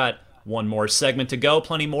still got one more segment to go,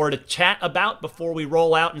 plenty more to chat about before we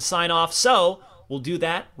roll out and sign off. So we'll do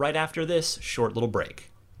that right after this short little break.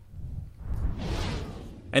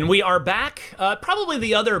 And we are back. Probably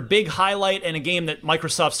the other big highlight, and a game that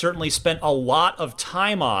Microsoft certainly spent a lot of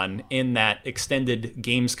time on in that extended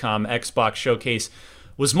Gamescom Xbox showcase,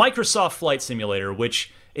 was Microsoft Flight Simulator,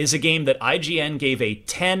 which is a game that IGN gave a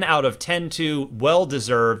 10 out of 10 to, well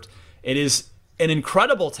deserved. It is an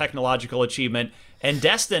incredible technological achievement. And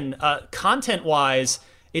Destin, content-wise,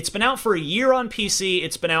 It's been out for a year on PC.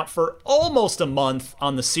 It's been out for almost a month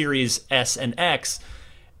on the Series S and X.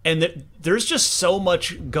 And there's just so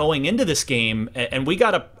much going into this game, and we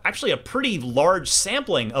got actually a pretty large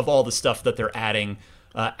sampling of all the stuff that they're adding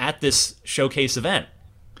at this showcase event.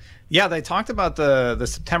 Yeah, they talked about the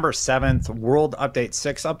September 7th World Update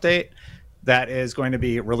 6 update that is going to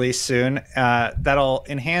be released soon. That'll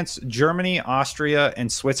enhance Germany, Austria,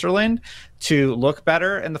 and Switzerland to look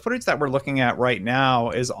better. And the footage that we're looking at right now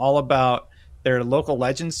is all about their Local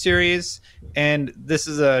Legends series. And this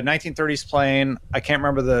is a 1930s plane. I can't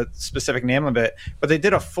remember the specific name of it, but they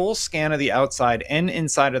did a full scan of the outside and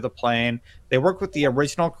inside of the plane. They worked with the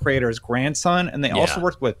original creator's grandson, and they also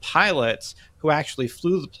worked with pilots who actually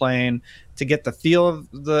flew the plane to get the feel of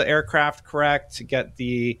the aircraft correct, to get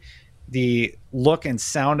the look and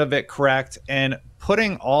sound of it correct. And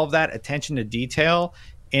putting all of that attention to detail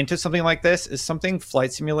into something like this is something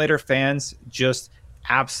Flight Simulator fans just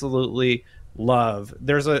absolutely love.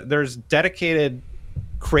 There's dedicated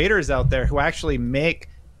creators out there who actually make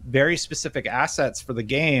very specific assets for the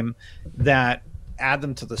game that add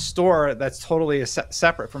them to the store that's totally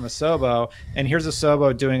separate from Asobo. And here's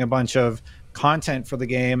Asobo doing a bunch of content for the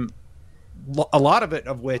game, a lot of it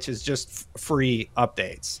of which is just free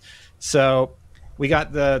updates. So we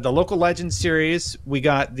got the Local Legends series. We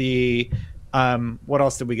got the what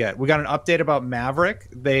else did we get? We got an update about Maverick.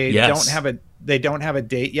 They don't have a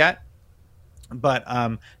date yet,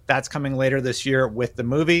 but that's coming later this year with the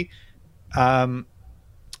movie. And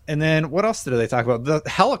then what else did they talk about? The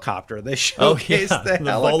helicopter. They showcased the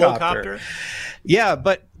helicopter. Yeah,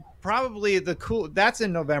 but probably that's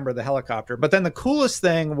in November, the helicopter. But then the coolest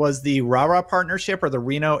thing was the RARA partnership, or the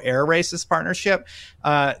Reno Air Races partnership.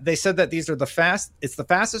 They said that it's the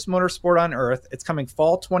fastest motorsport on Earth. It's coming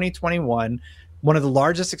fall 2021, one of the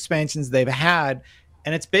largest expansions they've had.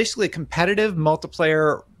 And it's basically competitive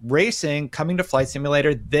multiplayer racing coming to Flight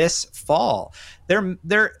Simulator this fall.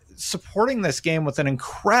 They're supporting this game with an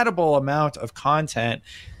incredible amount of content.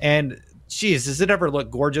 And geez, does it ever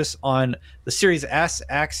look gorgeous on the Series S,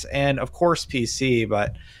 X, and of course PC.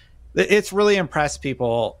 But it's really impressed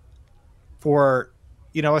people for,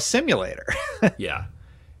 a simulator.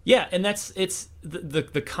 Yeah, and it's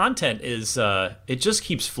the content is it just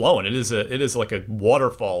keeps flowing. It is like a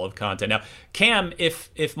waterfall of content. Now, Cam,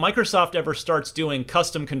 if Microsoft ever starts doing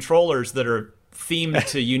custom controllers that are themed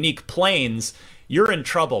to unique planes, you're in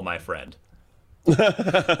trouble, my friend.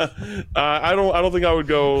 I don't think I would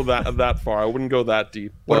go that far. I wouldn't go that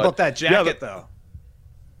deep. What about that jacket though?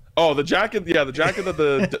 Oh, the jacket. Yeah, the jacket that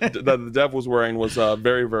the dev was wearing was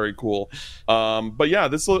very, very cool. But yeah,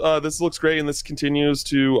 this looks great, and this continues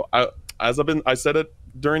to. I said it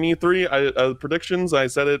during E3 predictions. I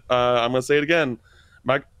said it. I'm gonna say it again.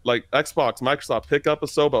 Xbox, Microsoft, pick up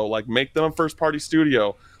Asobo. Like, make them a first-party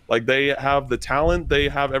studio. Like, they have the talent. They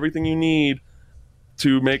have everything you need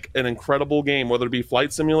to make an incredible game, whether it be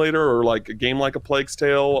Flight Simulator or like a game like A Plague's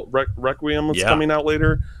Tale, Requiem that's coming out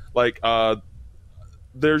later. Like,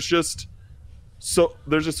 there's just so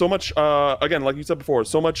much. Again, like you said before,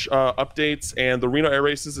 so much updates, and the Reno Air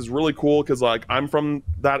Races is really cool because like I'm from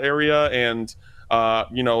that area, and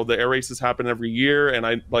the air races happen every year, and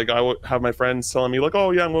I would have my friends telling me like, oh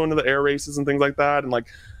yeah, I'm going to the air races and things like that, and like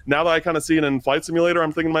now that I kind of see it in Flight Simulator,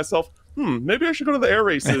 I'm thinking to myself, maybe I should go to the air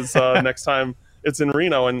races next time it's in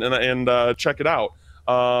Reno and check it out.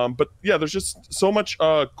 But yeah, there's just so much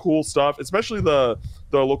cool stuff, especially the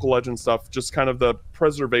Local Legend stuff, just kind of the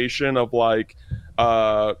preservation of like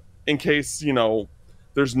in case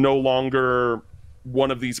there's no longer one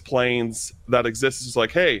of these planes that exists. It's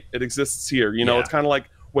like, hey, it exists here. It's kind of like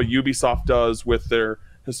what Ubisoft does with their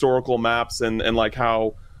historical maps and like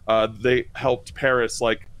how they helped Paris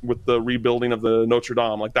like with the rebuilding of the Notre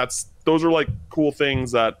Dame. Like those are like cool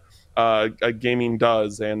things that gaming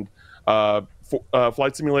does. And Flight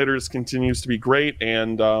Simulators continues to be great,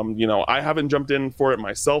 and I haven't jumped in for it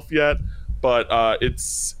myself yet, but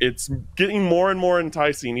it's getting more and more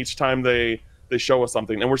enticing each time they show us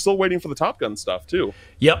something, and we're still waiting for the Top Gun stuff too.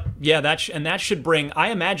 Yep, yeah, that should bring. I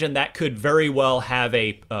imagine that could very well have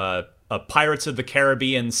a Pirates of the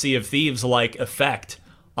Caribbean, Sea of Thieves like effect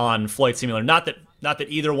on Flight Simulator. Not that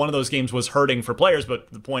either one of those games was hurting for players, but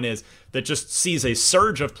the point is that just sees a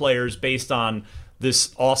surge of players based on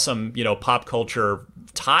this awesome, pop culture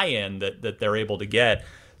tie-in that they're able to get.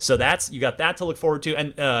 So you got that to look forward to.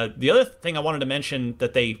 And the other thing I wanted to mention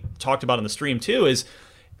that they talked about on the stream too is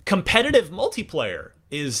competitive multiplayer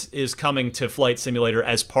is coming to Flight Simulator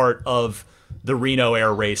as part of the Reno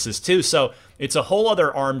Air Races too. So it's a whole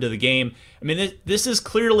other arm to the game. I mean, this is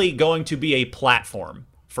clearly going to be a platform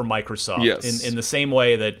for Microsoft Yes. in the same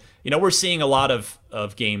way that, we're seeing a lot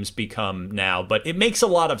of games become now, but it makes a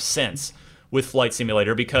lot of sense with Flight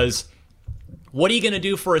Simulator because what are you going to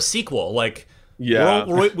do for a sequel? Like, Yeah.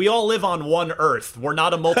 we all live on one Earth. We're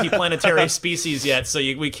not a multiplanetary species yet, so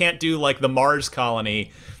we can't do like the Mars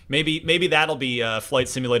colony. Maybe that'll be Flight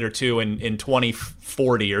Simulator 2 in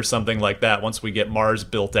 2040 or something like that once we get Mars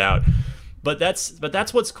built out. But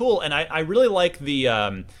that's what's cool, and I really like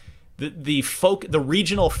the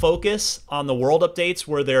regional focus on the world updates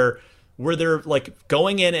where they're like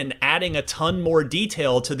going in and adding a ton more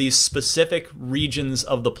detail to these specific regions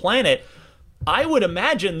of the planet. I would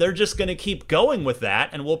imagine they're just going to keep going with that,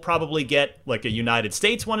 and we'll probably get like a United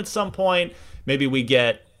States one at some point. Maybe we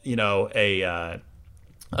get a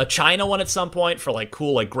China one at some point for like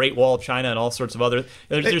cool like Great Wall of China and all sorts of other.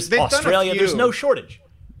 There's Australia. There's no shortage.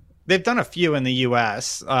 They've done a few in the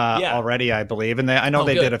U.S. Already, I believe, and I know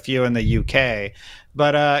they good. did a few in the U.K.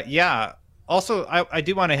 But yeah, also I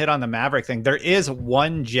do want to hit on the Maverick thing. There is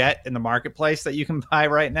one jet in the marketplace that you can buy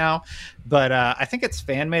right now, but I think it's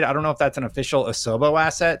fan made. I don't know if that's an official Asobo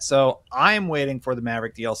asset. So I'm waiting for the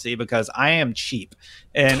Maverick DLC because I am cheap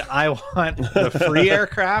and I want the free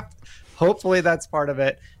aircraft. Hopefully that's part of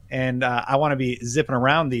it, and I want to be zipping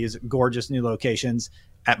around these gorgeous new locations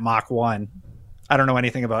at Mach 1. I don't know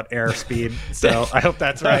anything about airspeed, so I hope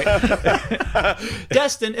that's right.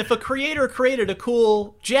 Destin, if a creator created a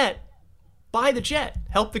cool jet, buy the jet.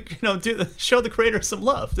 Help the show the creator some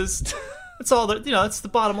love. That's all that that's the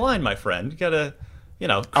bottom line, my friend. You gotta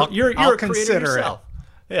you're I'll a creator yourself.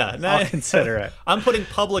 Yeah, I'll consider it. I'm putting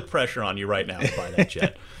public pressure on you right now to buy that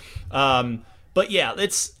jet. But yeah,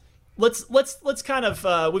 let's kind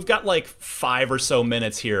of we've got like 5 or so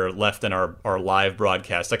minutes here left in our live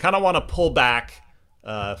broadcast. I kind of want to pull back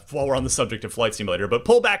while we're on the subject of Flight Simulator, but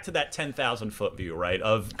pull back to that 10,000 foot view, right,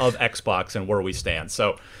 of Xbox and where we stand.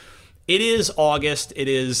 So it is August. It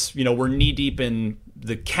is, we're knee deep in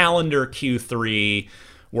the calendar Q3.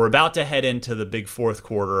 We're about to head into the big fourth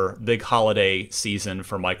quarter, big holiday season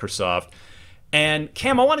for Microsoft. And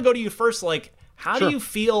Cam, I want to go to you first. Like, how do you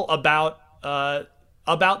feel about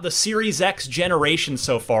the Series X generation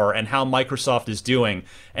so far and how Microsoft is doing?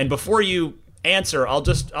 And before you answer, I'll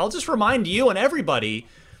just remind you and everybody,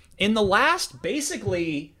 in the last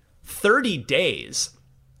basically 30 days,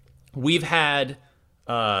 we got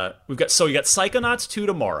Psychonauts 2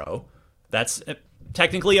 tomorrow. That's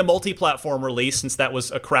technically a multi-platform release since that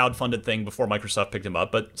was a crowd-funded thing before Microsoft picked them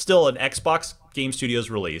up, but still an Xbox Game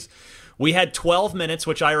Studios release. We had 12 Minutes,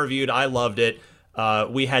 which I reviewed. I loved it.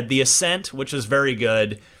 We had The Ascent, which is very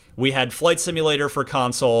good. We had Flight Simulator for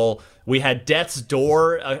console. We had Death's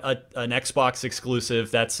Door, an Xbox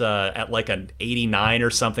exclusive. That's at like an 89 or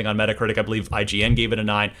something on Metacritic. I believe IGN gave it a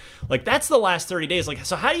 9. Like, that's the last 30 days. Like,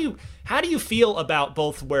 so how do you feel about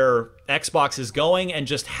both where Xbox is going and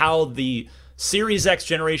just how the Series X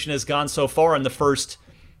generation has gone so far in the first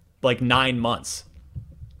like 9 months?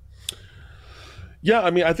 Yeah,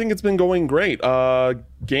 I mean, I think it's been going great.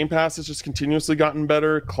 Game Pass has just continuously gotten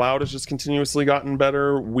better. Cloud has just continuously gotten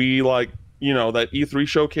better. We that E3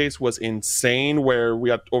 showcase was insane where we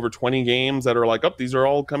had over 20 games that are like, these are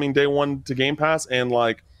all coming day one to Game Pass. And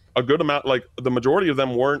like a good amount, like the majority of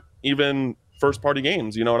them weren't even first party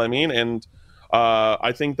games. You know what I mean? And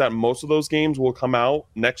I think that most of those games will come out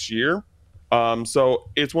next year. So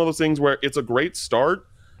it's one of those things where it's a great start.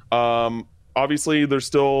 Obviously, there's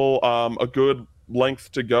still a good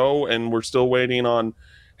length to go, and we're still waiting on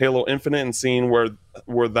Halo Infinite and seeing where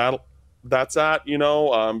that's at,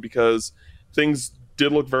 because things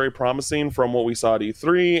did look very promising from what we saw at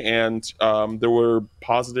E3, and there were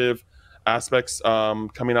positive aspects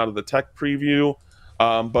coming out of the tech preview,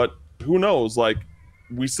 but who knows, like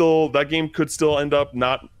that game could still end up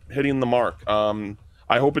not hitting the mark.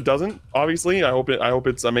 I hope it doesn't, obviously. I hope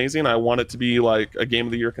it's amazing. I want it to be like a Game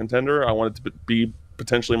of the Year contender. I want it to be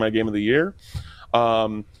potentially my Game of the Year.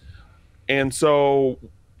 And so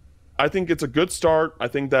I think it's a good start. I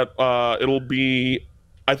think that it'll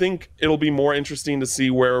be more interesting to see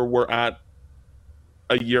where we're at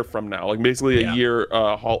a year from now, like basically a year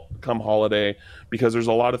come holiday, because there's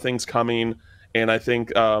a lot of things coming. And I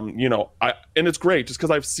think, and it's great just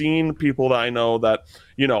because I've seen people that I know that,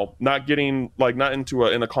 not into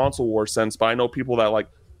in a console war sense, but I know people that like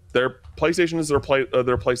their PlayStation is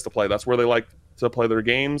their place to play. That's where they like to play their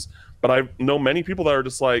games. But I know many people that are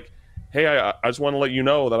just like, hey, I just want to let you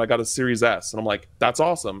know that I got a Series S. And I'm like, that's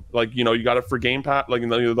awesome. Like, you got it for Game Pass,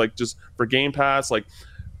 like just for Game Pass, like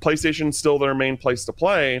PlayStation's still their main place to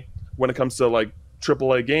play when it comes to like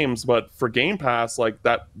AAA games, but for Game Pass, like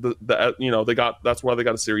that, that's why they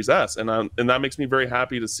got a Series S, and that makes me very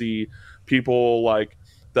happy to see people like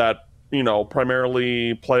that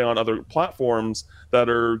primarily play on other platforms that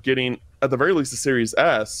are getting, at the very least, the Series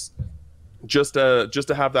S, just to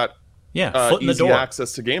have that foot in the easy door.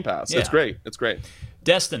 access to Game Pass. It's great.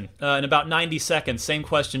 Destin, in about 90 seconds, same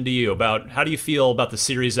question to you about how do you feel about the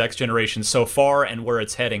Series X generation so far and where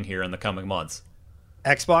it's heading here in the coming months?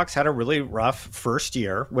 Xbox had a really rough first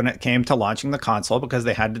year when it came to launching the console because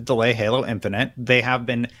they had to delay Halo Infinite. They have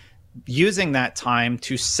been using that time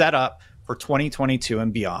to set up for 2022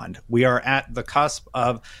 and beyond. We are at the cusp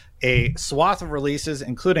of a swath of releases,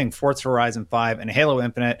 including Forza Horizon 5 and Halo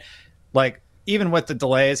Infinite. Like, even with the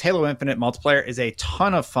delays, Halo Infinite multiplayer is a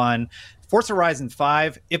ton of fun. Forza Horizon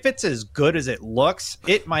 5, if it's as good as it looks,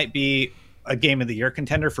 it might be a Game of the Year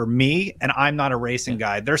contender for me, and I'm not a racing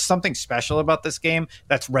guy. There's something special about this game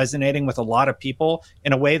that's resonating with a lot of people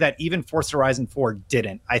in a way that even Forza Horizon 4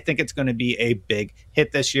 didn't. I think it's going to be a big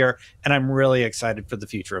hit this year, and I'm really excited for the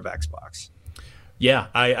future of Xbox. Yeah,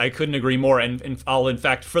 I couldn't agree more. And I'll, in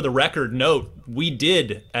fact, for the record, note, we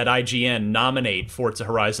did at IGN nominate Forza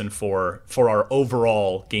Horizon 4 for our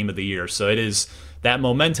overall Game of the Year. So it is, that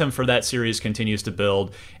momentum for that series continues to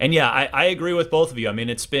build. And yeah, I agree with both of you. I mean,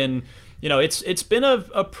 it's been, it's been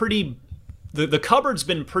a pretty, the cupboard's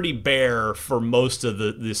been pretty bare for most of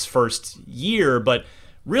this first year, but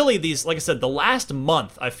really these, like I said, the last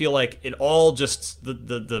month, I feel like it all just,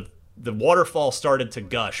 the waterfall started to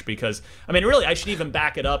gush because, I mean, really, I should even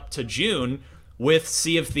back it up to June with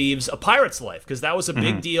Sea of Thieves, A Pirate's Life, because that was a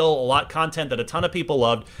big deal, a lot of content that a ton of people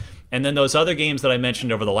loved. And then those other games that I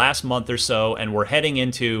mentioned over the last month or so, and we're heading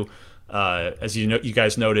into, as you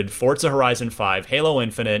guys noted, Forza Horizon 5, Halo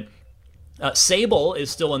Infinite. Sable is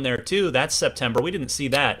still in there too. That's September. We didn't see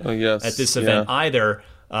that at this event either.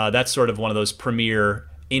 That's sort of one of those premier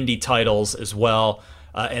indie titles as well.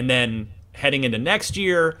 And then heading into next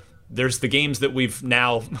year, there's the games that we've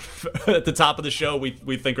now, at the top of the show,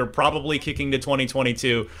 we think are probably kicking to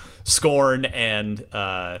 2022, Scorn and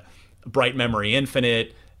Bright Memory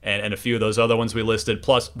Infinite, and a few of those other ones we listed.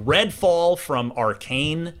 Plus, Redfall from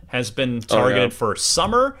Arcane has been targeted for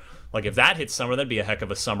summer. Like, if that hits summer, that'd be a heck of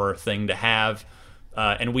a summer thing to have.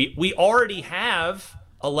 And we already have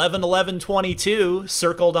 11/11/22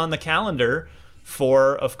 circled on the calendar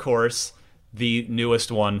for, of course, the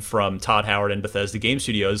newest one from Todd Howard and Bethesda Game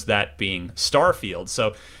Studios, that being Starfield.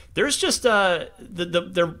 So there's just I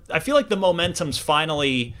feel like the momentum's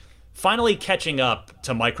finally catching up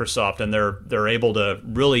to Microsoft, and they're able to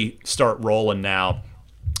really start rolling now.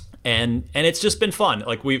 And it's just been fun.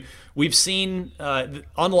 Like we've seen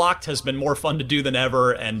Unlocked has been more fun to do than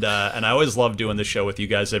ever, and I always love doing the show with you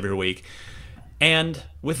guys every week. And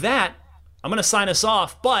with that, I'm going to sign us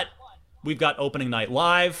off, but we've got Opening Night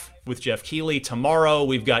Live with Jeff Keighley tomorrow.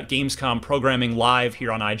 We've got Gamescom programming live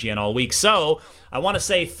here on IGN all week. So I want to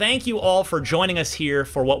say thank you all for joining us here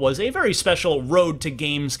for what was a very special Road to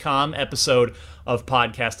Gamescom episode of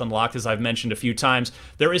Podcast Unlocked, as I've mentioned a few times.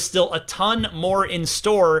 There is still a ton more in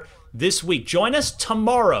store this week. Join us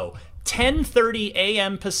tomorrow, 10:30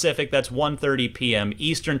 a.m. Pacific, that's 1:30 p.m.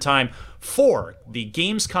 Eastern Time, for the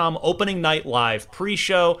Gamescom Opening Night Live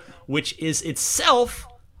pre-show, which is itself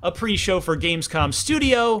a pre-show for Gamescom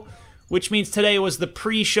Studio, which means today was the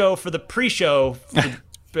pre-show for the pre-show.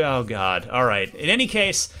 Oh, God. All right. In any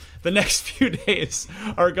case, the next few days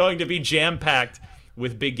are going to be jam-packed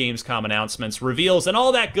with big Gamescom announcements, reveals, and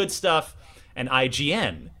all that good stuff. And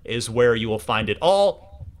IGN is where you will find it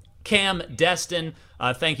all. Cam, Destin,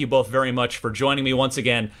 thank you both very much for joining me once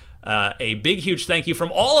again. A big, huge thank you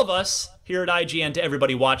from all of us here at IGN to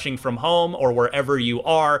everybody watching from home or wherever you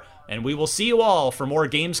are. And we will see you all for more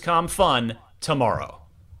Gamescom fun tomorrow.